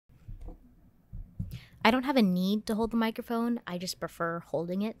I don't have a need to hold the microphone. I just prefer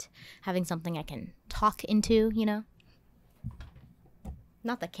holding it, having something I can talk into, you know?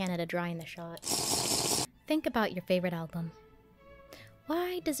 Not the Canada Dry in the shot. Think about your favorite album.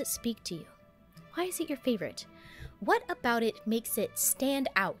 Why does it speak to you? Why is it your favorite? What about it makes it stand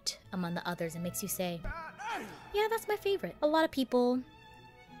out among the others and makes you say, yeah, that's my favorite? A lot of people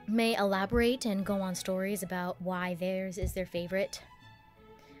may elaborate and go on stories about why theirs is their favorite.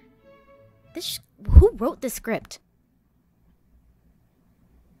 Who wrote this script?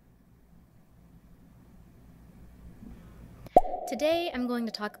 Today I'm going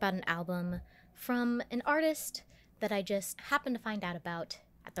to talk about an album from an artist that I just happened to find out about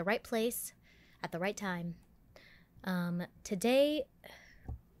at the right place, at the right time. Today,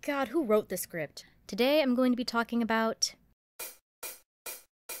 God, who wrote this script? Today I'm going to be talking about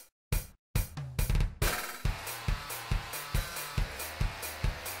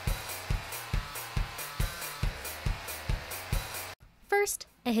first,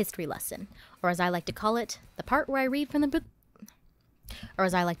 a history lesson, or as I like to call it, the part where I read from the book, or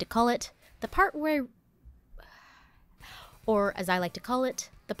as I like to call it, the part where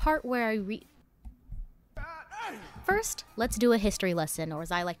I read. First, let's do a history lesson, or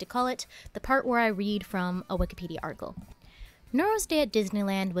as I like to call it, the part where I read from a Wikipedia article. Nero's Day at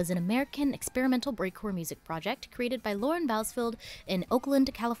Disneyland was an American experimental breakcore music project created by Lauren Bousfield in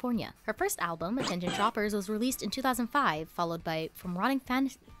Oakland, California. Her first album, Attention Shoppers, was released in 2005, followed by From Rotting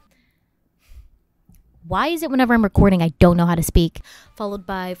Fantasy... Why is it whenever I'm recording I don't know how to speak? Followed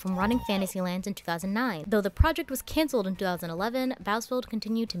by From Rotting Fantasylands in 2009. Though the project was cancelled in 2011, Bousfield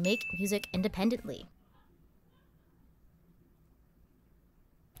continued to make music independently.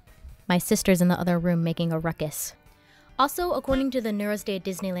 My sister's in the other room making a ruckus. Also, according to the Nero's Day at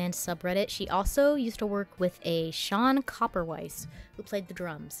Disneyland subreddit, she also used to work with a Sean Copperweiss, who played the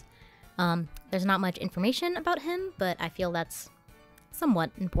drums. There's not much information about him, but I feel that's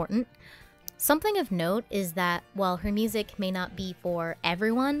somewhat important. Something of note is that while her music may not be for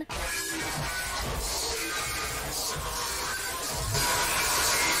everyone,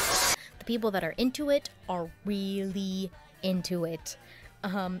 the people that are into it are really into it.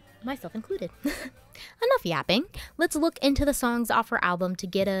 Myself included. Enough yapping. Let's look into the songs off her album to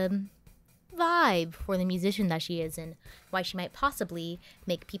get a vibe for the musician that she is and why she might possibly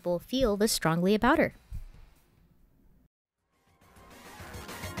make people feel this strongly about her.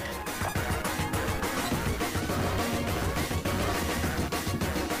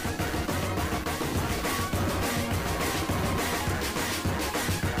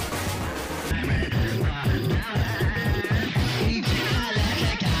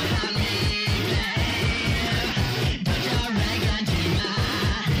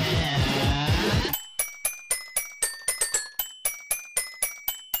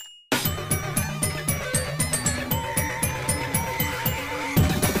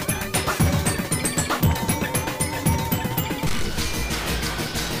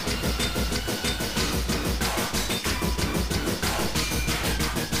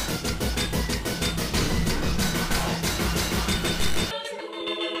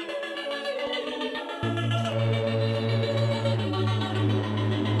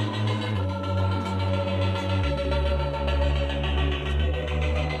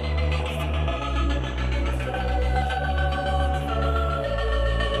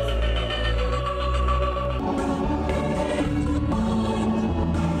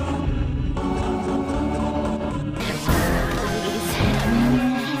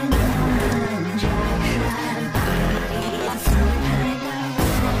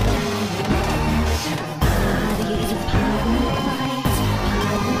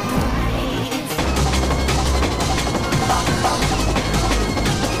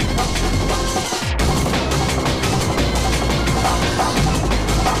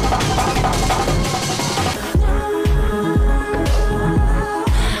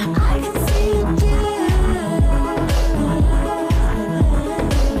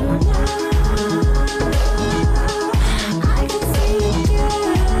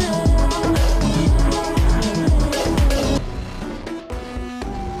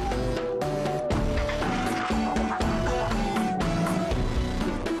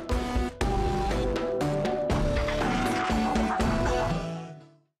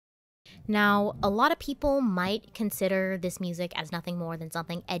 Now, a lot of people might consider this music as nothing more than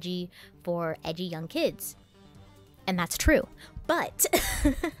something edgy for edgy young kids. And that's true. But,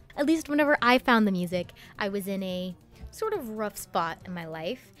 at least whenever I found the music, I was in a sort of rough spot in my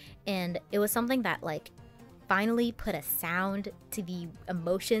life. And it was something that, like, finally put a sound to the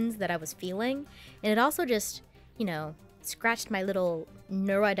emotions that I was feeling. And it also just, you know, scratched my little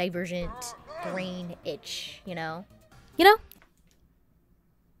neurodivergent brain itch, you know? You know?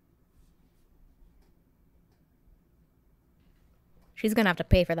 She's gonna have to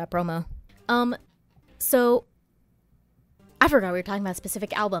pay for that promo. So I forgot we were talking about a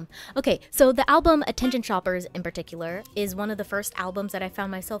specific album. Okay, so the album Attention Shoppers in particular is one of the first albums that I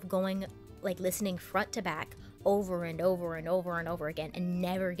found myself going, like, listening front to back over and over and over and over again and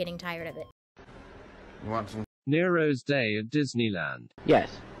never getting tired of it. You want some? Nero's Day at Disneyland. Yes.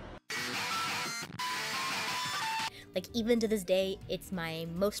 Like, even to this day, it's my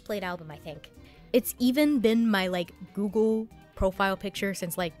most played album, I think. It's even been my, like, Google profile picture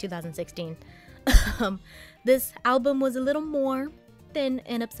since, like, 2016. This album was a little more than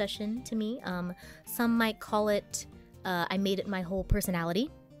an obsession to me. Some might call it, I made it my whole personality,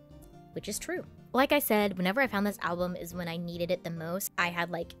 which is true. Like I said, whenever I found this album is when I needed it the most. I had,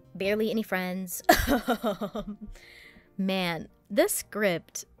 like, barely any friends. Man, this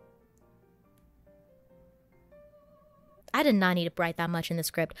script, I did not need to write that much in the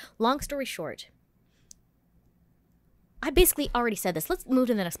script. Long story short, I basically already said this. Let's move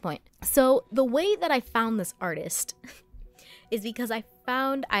to the next point. So the way that I found this artist is because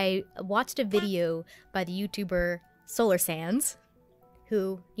I watched a video by the YouTuber Solar Sands,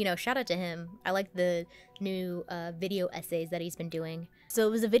 who, you know, shout out to him. I like the new video essays that he's been doing. So it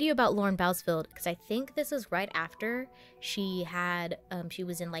was a video about Lauren Bousfield, because I think this is right after she had, she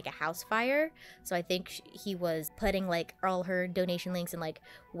was in, like, a house fire. So I think he was putting, like, all her donation links and, like,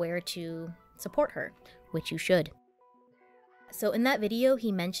 where to support her, which you should. So in that video, he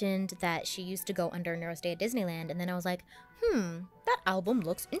mentioned that she used to go under Nero's Day at Disneyland, and then I was like, that album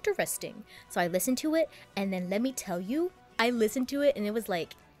looks interesting. So I listened to it, and then let me tell you, I listened to it, and it was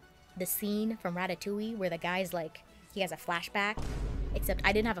like the scene from Ratatouille where the guy's like, he has a flashback, except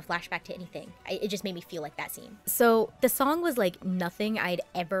I didn't have a flashback to anything. It just made me feel like that scene. So the song was like nothing I'd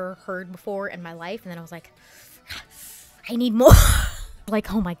ever heard before in my life, and then I was like, I need more.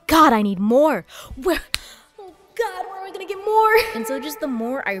 Like, oh my God, I need more. God, where am I gonna get more? And so just the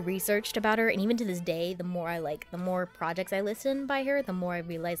more I researched about her, and even to this day, the more projects I listen by her, the more I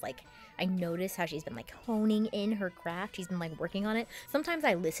realize, like, I notice how she's been, like, honing in her craft. She's been, like, working on it. Sometimes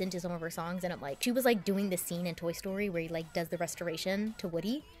I listen to some of her songs and I'm like, she was, like, doing the scene in Toy Story where he, like, does the restoration to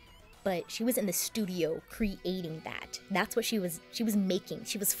Woody, but she was in the studio creating that. That's what she was making.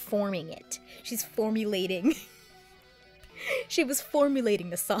 She was forming it. She's formulating. She was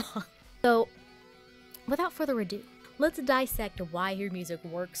formulating the song. So, without further ado, let's dissect why her music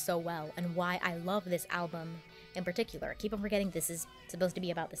works so well and why I love this album in particular. I keep on forgetting this is supposed to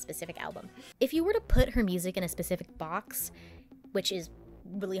be about the specific album. If you were to put her music in a specific box, which is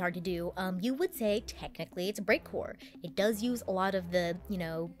really hard to do, you would say technically it's breakcore. It does use a lot of the, you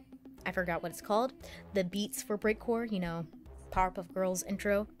know, I forgot what it's called, the beats for breakcore, you know, Powerpuff Girls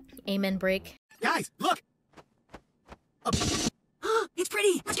intro, Amen Break. Guys, look! It's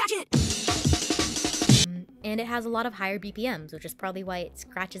pretty! Let's catch it! And it has a lot of higher BPMs, which is probably why it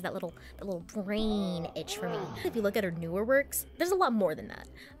scratches that little brain itch for me. If you look at her newer works, there's a lot more than that.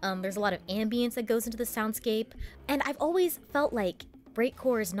 There's a lot of ambience that goes into the soundscape, and I've always felt like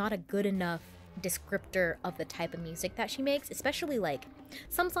breakcore is not a good enough descriptor of the type of music that she makes, especially, like,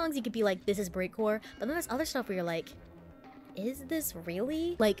 some songs you could be like, this is breakcore, but then there's other stuff where you're like, is this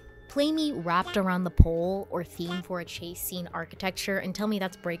really? Like, play me Wrapped Around the Pole or Theme for a Chase Scene Architecture and tell me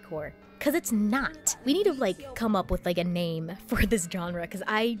that's breakcore. Cause it's not. We need to, like, come up with, like, a name for this genre, cause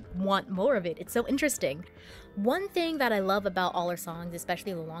I want more of it. It's so interesting. One thing that I love about all her songs,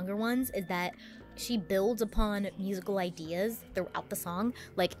 especially the longer ones, is that she builds upon musical ideas throughout the song.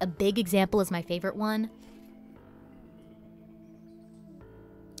 Like, a big example is my favorite one.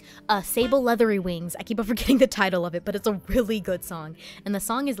 Sable Leathery Wings. I keep on forgetting the title of it, but it's a really good song. And the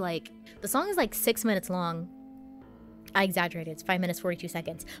song is like 6 minutes long. I exaggerated, it's 5 minutes, 42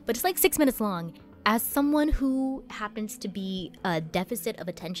 seconds, but it's like 6 minutes long. As someone who happens to be a deficit of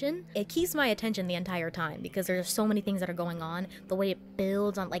attention, it keeps my attention the entire time because there's so many things that are going on. The way it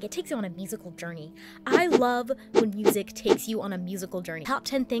builds on, like, it takes you on a musical journey. I love when music takes you on a musical journey. Top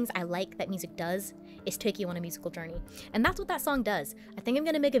 10 things I like that music does is take you on a musical journey. And that's what that song does. I think I'm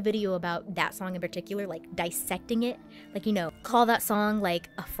gonna make a video about that song in particular, like dissecting it. Like, you know, call that song like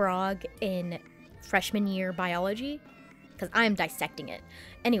a frog in freshman year biology, because I'm dissecting it.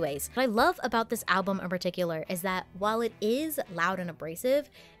 Anyways, what I love about this album in particular is that while it is loud and abrasive,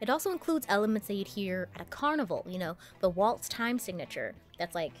 it also includes elements that you'd hear at a carnival, you know, the waltz time signature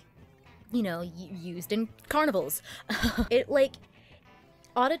that's, like, you know, used in carnivals. It, like,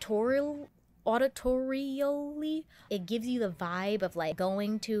 auditorially, it gives you the vibe of, like,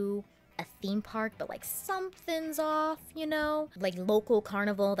 going to a theme park, but like something's off, you know? Like local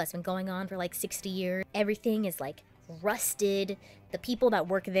carnival that's been going on for like 60 years. Everything is like rusted. The people that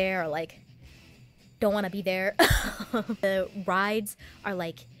work there are like, don't want to be there. The rides are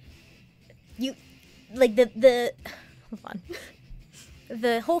like, hold on.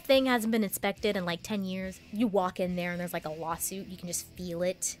 The whole thing hasn't been inspected in like 10 years. You walk in there and there's like a lawsuit. You can just feel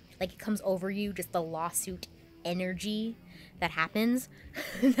it. Like it comes over you, just the lawsuit energy that happens.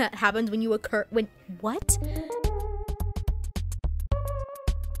 That happens when you what?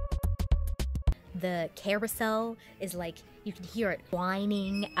 The carousel is like, you can hear it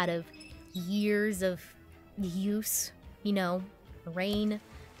whining out of years of use, you know, rain,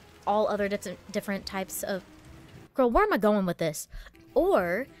 all other different types of... Girl, where am I going with this?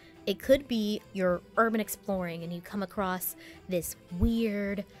 Or it could be you're urban exploring and you come across this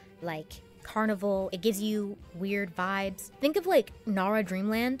weird, like, carnival. It gives you weird vibes. Think of like Nara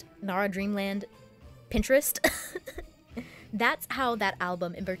Dreamland Pinterest. That's how that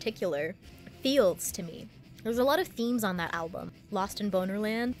album in particular feels to me. There's a lot of themes on that album. Lost in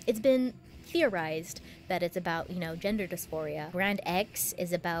Bonerland, it's been theorized that it's about, you know, gender dysphoria. Brand X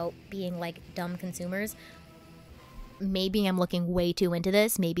is about being like dumb consumers. Maybe I'm looking way too into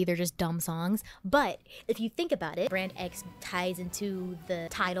this. Maybe they're just dumb songs. But if you think about it, Brand X ties into the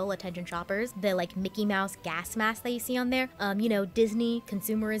title, Attention Shoppers, the like Mickey Mouse gas mask that you see on there. You know, Disney,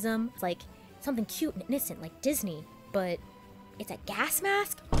 consumerism. It's like something cute and innocent like Disney, but it's a gas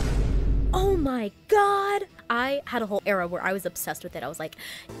mask? Oh my god! I had a whole era where I was obsessed with it. I was like,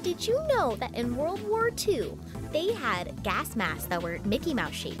 did you know that in World War II, they had gas masks that were Mickey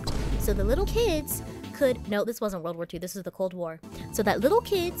Mouse shaped? So the little kids could, no, this wasn't World War II, this was the Cold War. So that little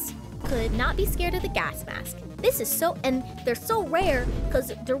kids could not be scared of the gas mask. This is so, and they're so rare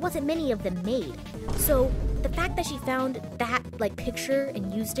because there wasn't many of them made. So the fact that she found that like picture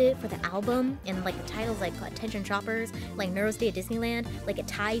and used it for the album, and like the title's like Attention Shoppers, like Nero's Day at Disneyland, like it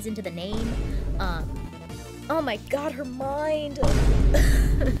ties into the name. Oh my god, her mind.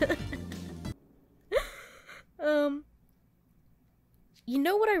 You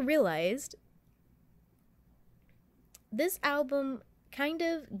know what I realized? This album kind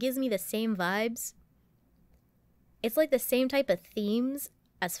of gives me the same vibes. It's like the same type of themes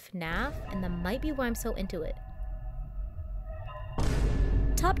as FNAF, and that might be why I'm so into it.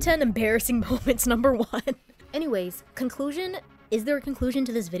 Top 10 embarrassing moments, number 1. Anyways, conclusion. Is there a conclusion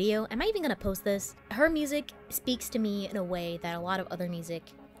to this video? Am I even gonna post this? Her music speaks to me in a way that a lot of other music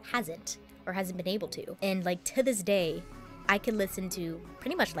hasn't, or hasn't been able to. And like to this day, I could listen to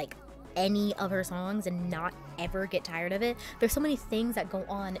pretty much like any of her songs and not ever get tired of it. There's so many things that go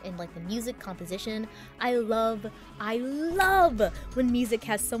on in like the music composition. I love when music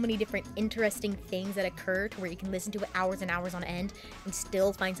has so many different interesting things that occur to where you can listen to it hours and hours on end and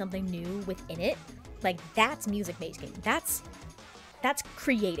still find something new within it. Like that's music making. That's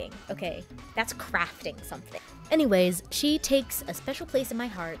creating, okay? That's crafting something. Anyways, she takes a special place in my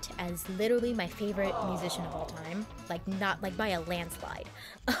heart as literally my favorite musician of all time. Like, not like by a landslide.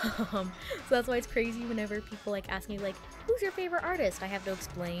 So that's why it's crazy whenever people like ask me like, who's your favorite artist? I have to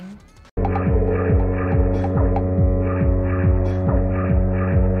explain.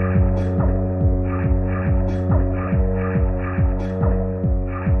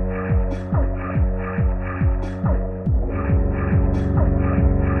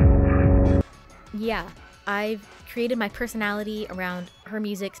 Yeah, I've created my personality around her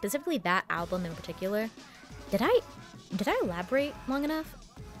music, specifically that album in particular. Did I elaborate long enough?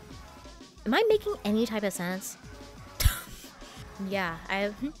 Am I making any type of sense? Yeah, I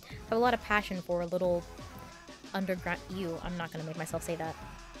have a lot of passion for a little underground... I'm not gonna make myself say that.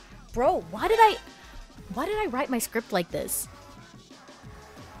 Bro, why did I write my script like this?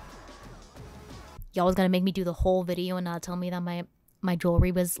 Y'all was gonna make me do the whole video and not tell me that my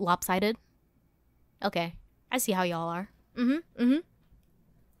jewelry was lopsided? Okay, I see how y'all are.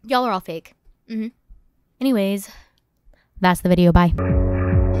 Y'all are all fake. Anyways, that's the video. Bye.